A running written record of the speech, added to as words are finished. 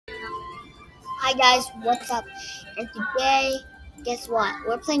Hi guys, what's up? And today, guess what?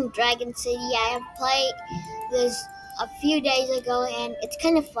 We're playing Dragon City. I have played this a few days ago and it's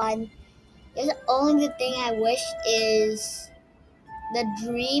kind of fun. The only the thing I wish is the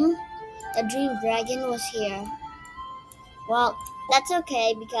dream dragon was here. Well, that's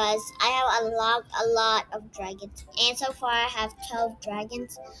okay because I have a lot of dragons. And so far I have 12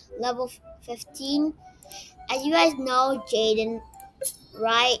 dragons, level 15. As you guys know, Jaden,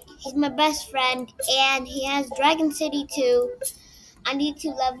 right? He's my best friend, and he has Dragon City too. I need to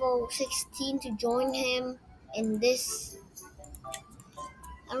level 16 to join him in this.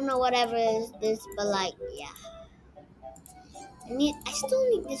 I don't know whatever is this, but like, yeah. I still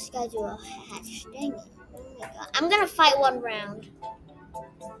need this guy to hatch. Dang it. Oh my god. I'm gonna fight one round.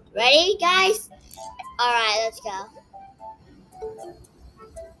 Ready, guys? Alright, let's go.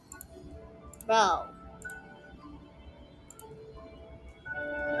 Bro.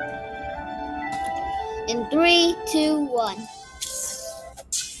 In 3, 2, 1.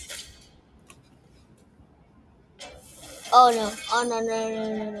 Oh no. Oh no.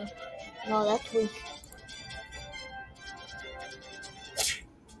 No, that's weak.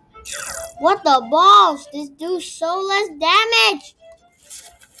 What the balls? This dude's so less damage.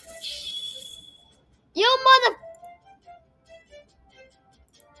 You mother.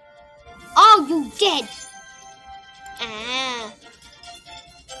 Oh, you dead. Ah.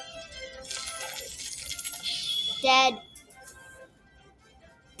 Dead.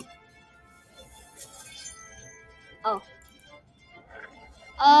 Oh.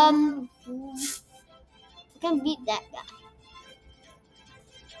 I can beat that guy.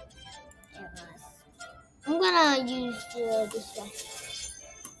 I'm gonna use this guy.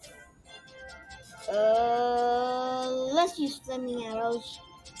 Let's use flaming arrows.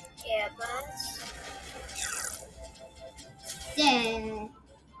 Yeah, boss. Yeah.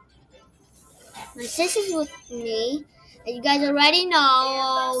 My sister's with me. And you guys already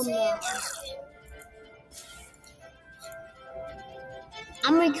know. No.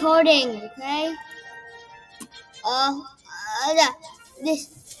 I'm recording, okay? This.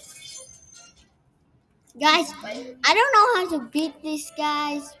 Guys, I don't know how to beat these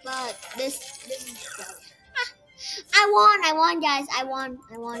guys, but this is good. I won, guys. I won,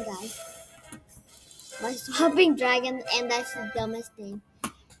 guys. By swapping dragons, and that's the dumbest thing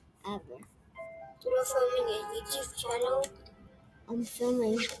ever. You're filming a YouTube channel. I'm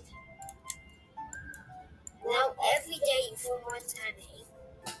filming. Now every day you film one time, eh?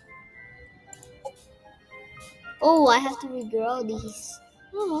 Oh, I have to regrow these.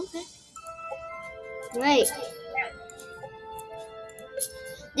 Oh, okay. Great.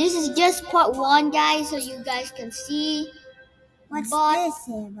 This is just part 1, guys, so you guys can see. What's but this,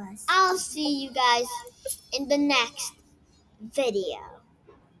 Sebas? I'll see you guys in the next video.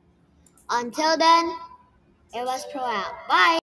 Until then, it was Pro out. Bye.